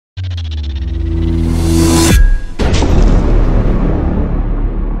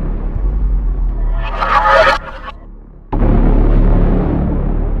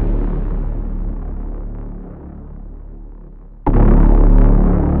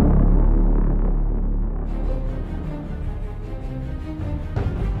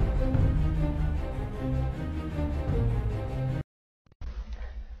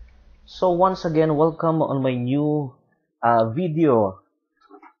So once again, welcome on my new video.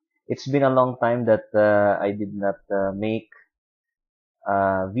 It's been a long time that I did not make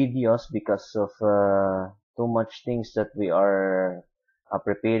videos because of too much things that we are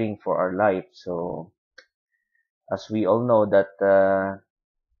preparing for our life. So as we all know that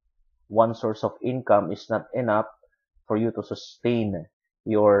one source of income is not enough for you to sustain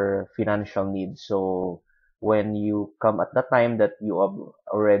your financial needs. So when you come at the time that you have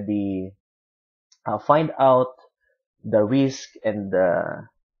already find out the risk and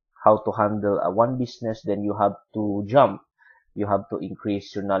how to handle one business, then you have to jump. You have to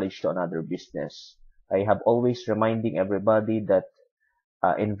increase your knowledge to another business. I have always reminding everybody that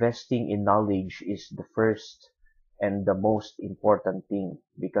investing in knowledge is the first and the most important thing,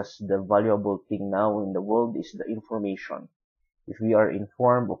 because the valuable thing now in the world is the information. If we are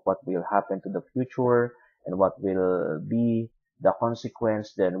informed of what will happen to the future and what will be the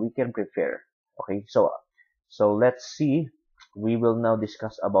consequence, then we can prepare. Okay, so let's see. We will now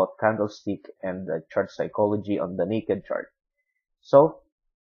discuss about candlestick and the chart psychology on the naked chart. So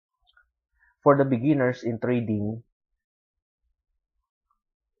for the beginners in trading,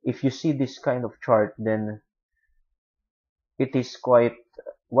 if you see this kind of chart, then it is quite,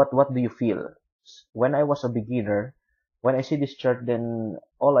 what do you feel? When I was a beginner, when I see this chart, then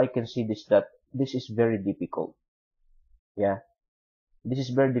all I can see is that this is very difficult. Yeah, this is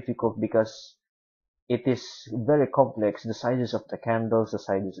very difficult because it is very complex. The sizes of the candles,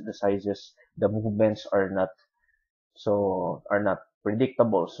 the movements are not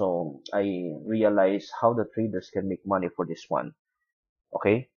predictable. So I realize how the traders can make money for this one.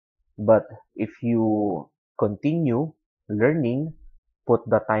 Okay, but if you continue learning, put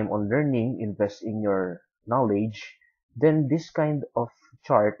the time on learning, invest in your knowledge, then this kind of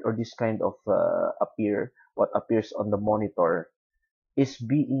chart or this kind of what appears on the monitor is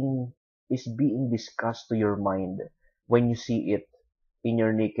being discussed to your mind when you see it in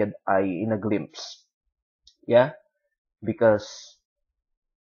your naked eye in a glimpse. Yeah, because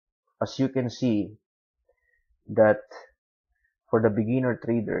as you can see that for the beginner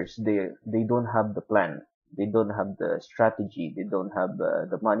traders, they don't have the plan, they don't have the strategy, they don't have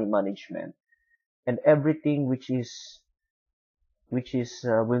the money management, and everything which is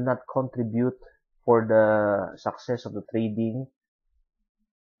will not contribute for the success of the trading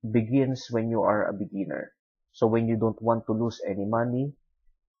begins when you are a beginner. So when you don't want to lose any money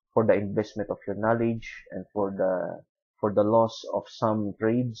for the investment of your knowledge and for the loss of some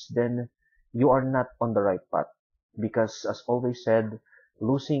trades, then you are not on the right path. Because as always said,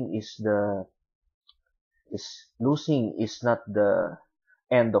 losing is not the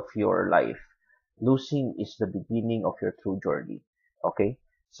end of your life. Losing is the beginning of your true journey. Okay?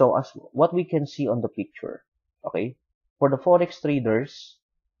 So as what we can see on the picture, okay? For the Forex traders,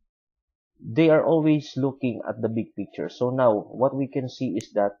 they are always looking at the big picture. So now what we can see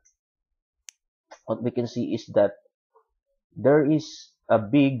is that there is a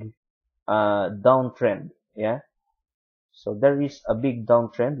big downtrend. Yeah, so there is a big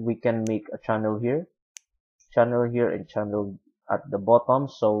downtrend. We can make a channel here and channel at the bottom.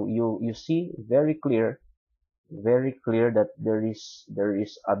 So you see very clear that there is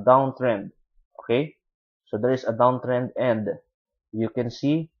a downtrend. Okay, so there is a downtrend, and you can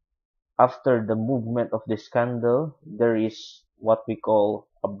see after the movement of this candle, there is what we call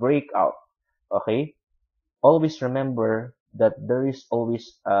a breakout. Okay, always remember that there is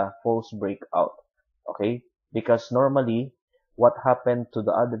always a false breakout. Okay, because normally what happened to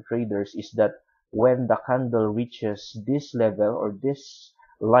the other traders is that when the candle reaches this level or this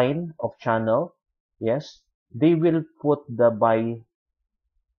line of channel, yes, they will put the buy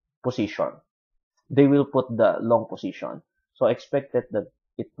position, they will put the long position. So expected that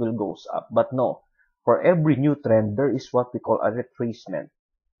it will goes up, but no, for every new trend there is what we call a retracement,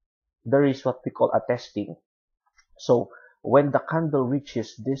 there is what we call a testing. So when the candle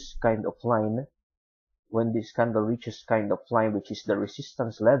reaches this kind of line, when this candle reaches kind of line which is the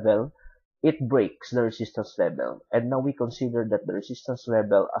resistance level, it breaks the resistance level, and now we consider that the resistance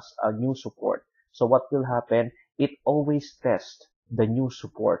level as a new support. So what will happen, it always tests the new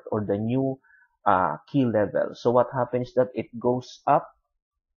support or the new key level. So what happens that it goes up,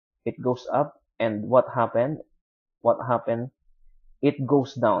 and what happened, it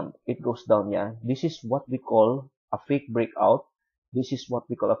goes down. Yeah, this is what we call a fake breakout. This is what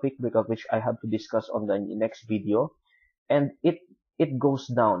we call a fake breakout, which I have to discuss on the next video. And it goes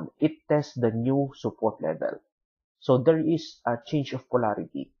down, it tests the new support level. So there is a change of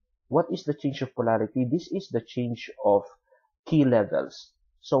polarity. What is the change of polarity? This is the change of key levels.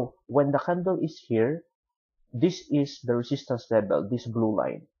 So when the candle is here, this is the resistance level, this blue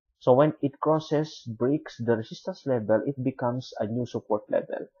line. So when it breaks the resistance level, it becomes a new support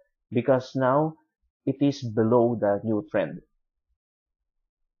level because now it is below the new trend.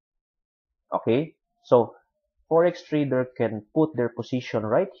 Okay, so Forex trader can put their position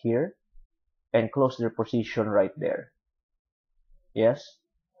right here and close their position right there. Yes.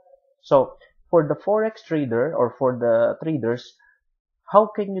 So for the Forex trader or for the traders, how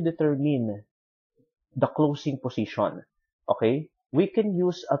can you determine the closing position? Okay, we can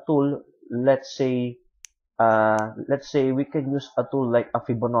use a tool. Let's say we can use a tool like a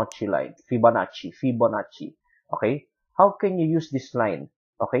Fibonacci line, Fibonacci. Okay, how can you use this line?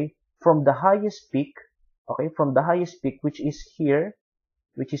 Okay, from the highest peak, okay, from the highest peak, which is here,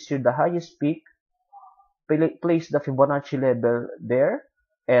 the highest peak, place the Fibonacci level there,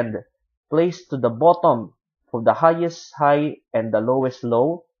 and place to the bottom for the highest high and the lowest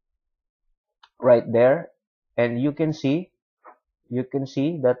low right there, and you can see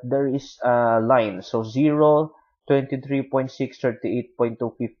that there is a line. So 0, 23.6,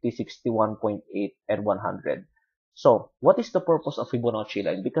 38.2, 50, 61.8, and 100. So what is the purpose of Fibonacci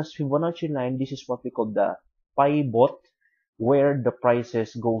line? Because Fibonacci line, this is what we call the pivot, where the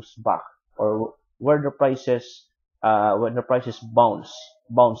prices goes back, or where the prices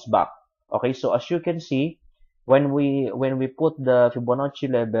bounce back. Okay, so as you can see, when we put the Fibonacci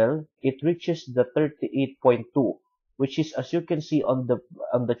level, it reaches the 38.2, which is, as you can see on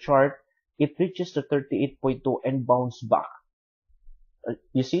the chart, it reaches the 38.2 and bounce back.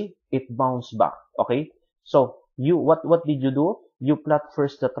 You see, it bounced back. Okay, so what did you do? You plot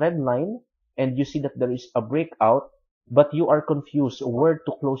first the trend line, and you see that there is a breakout, but you are confused where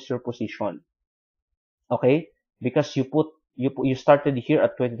to close your position. Okay, because you started here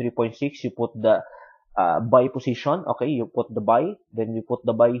at 23.6, you put the buy position. Okay, you put the buy, then you put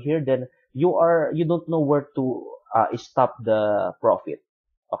the buy here, then you don't know where to stop the profit.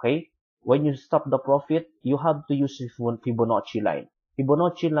 Okay, when you stop the profit, you have to use Fibonacci line.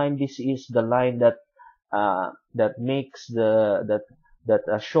 Fibonacci line, this is the line that makes that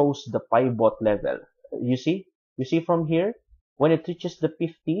shows the pivot level. You see from here, when it reaches the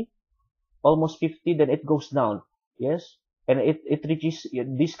 50, almost 50, then it goes down. Yes, and it reaches,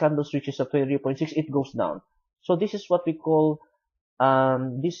 this candles reaches a 23.6, it goes down. So this is what we call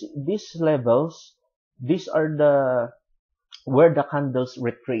these levels. These are the where the candles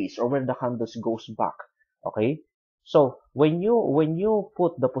retrace, or where the candles goes back. Okay, so when you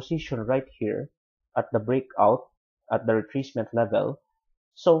put the position right here at the breakout, at the retracement level,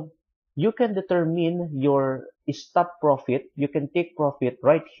 so you can determine your stop profit. You can take profit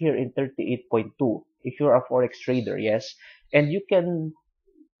right here in 38.2 if you're a Forex trader. Yes, and you can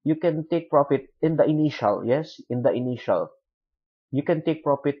take profit in the initial. Yes, in the initial, you can take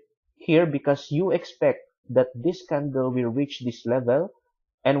profit here because you expect that this candle will reach this level,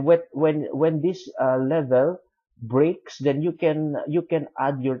 and when this level breaks, then you can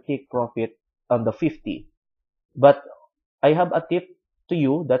add your take profit on the 50. But I have a tip to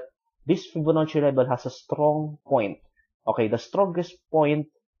you that this Fibonacci level has a strong point. Okay, the strongest point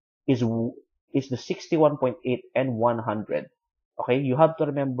is is the 61.8 and 100. Okay, you have to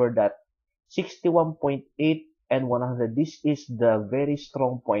remember that 61.8 and 100, this is the very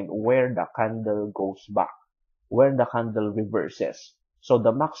strong point where the candle goes back, where the candle reverses. So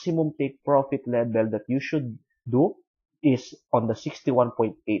the maximum take profit level that you should do is on the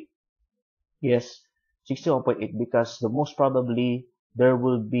 61.8. Yes, 61.8, because the most probably there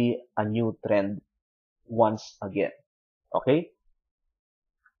will be a new trend once again. Okay?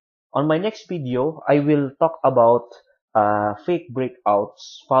 On my next video, I will talk about fake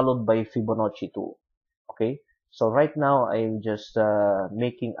breakouts followed by Fibonacci 2. Okay? So right now, I'm just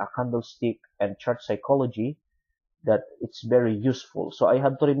making a candlestick and chart psychology that it's very useful. So I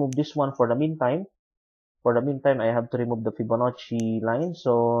have to remove this one for the meantime. For the meantime, I have to remove the Fibonacci line.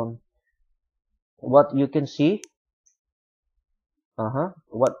 So what you can see,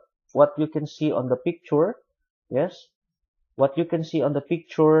 what you can see on the picture, yes, what you can see on the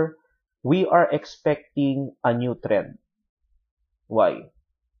picture, we are expecting a new trend. Why?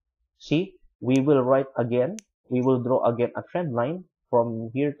 See, we will draw again a trend line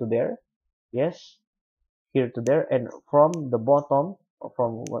from here to there. Yes, here to there, and from the bottom,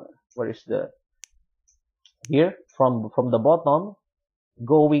 from where is the here, from the bottom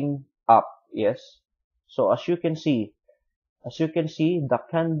going up. Yes, so as you can see, the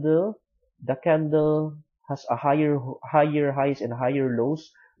candle has a higher highs and higher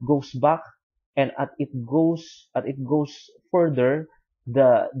lows, goes back, and at it goes further,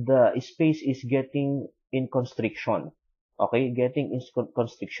 the space is getting in constriction. Okay, getting in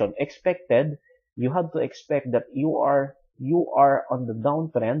constriction expected. You have to expect that you are on the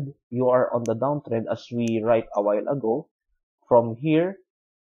downtrend. You are on the downtrend as we write a while ago. From here,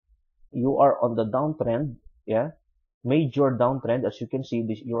 you are on the downtrend. Yeah, major downtrend. As you can see,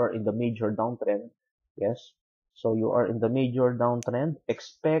 this you are in the major downtrend. Yes, so you are in the major downtrend.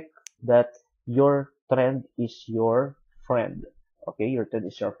 Expect that your trend is your friend. Okay, your trend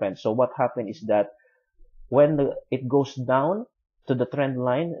is your friend. So what happened is that when it goes down to the trend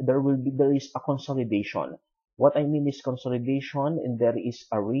line, there is a consolidation. What I mean is consolidation, and there is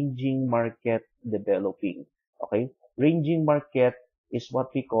a ranging market developing. Okay, ranging market is what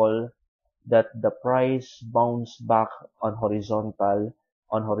we call that the price bounce back on horizontal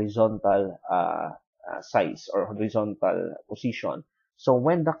size or horizontal position. So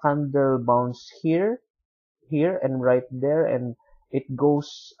when the candle bounce here and right there, and it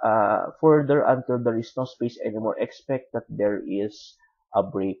goes further until there is no space anymore, expect that there is a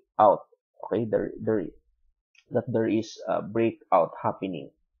breakout. Okay, there is a breakout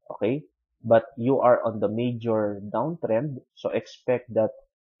happening. Okay, but you are on the major downtrend, so expect that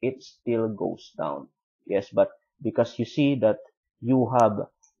it still goes down. Yes, but because you see that you have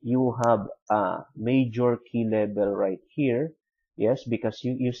you have a major key level right here. Yes, because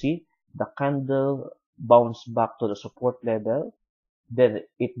you see the candle bounce back to the support level, then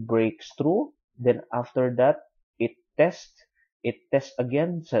it breaks through, then after that it tests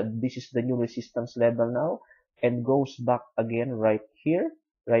again, so this is the new resistance level now, and goes back again right here,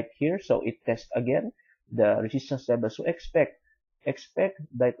 so it tests again the resistance level. So expect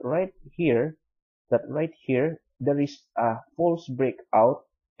that right here there is a false breakout,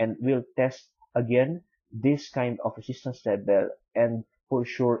 and will test again this kind of resistance level, and for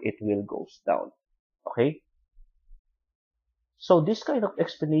sure it will goes down. Okay, so this kind of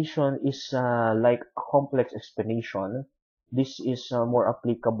explanation is like a complex explanation. This is more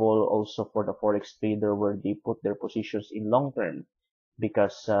applicable also for the forex trader where they put their positions in long term,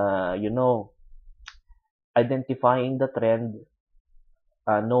 because identifying the trend,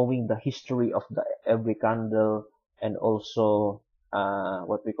 knowing the history of the every candle, and also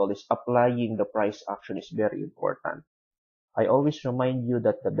what we call is applying the price action is very important. I always remind you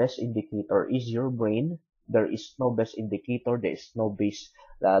that the best indicator is your brain. There is no best indicator. There is no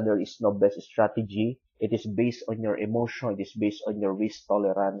best strategy. It is based on your emotion. It is based on your risk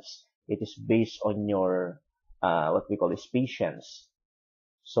tolerance. It is based on your what we call is patience.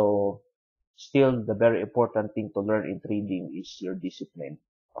 So still, the very important thing to learn in trading is your discipline.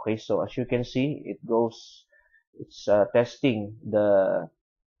 Okay, so as you can see, it's testing the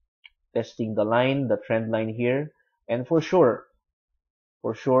line, the trend line here, and for sure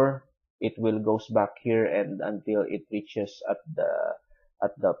it will goes back here, and until it reaches at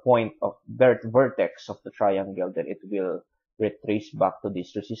the point of vertex of the triangle, then it will retrace back to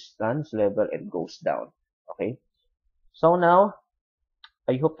this resistance level and goes down. Okay, so now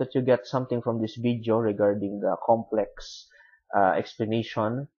I hope that you get something from this video regarding the complex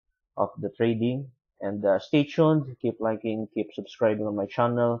explanation of the trading. And stay tuned, keep liking, keep subscribing on my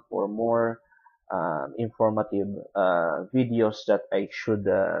channel for more informative videos that I should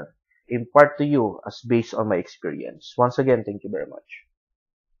impart to you as based on my experience. Once again, thank you very much.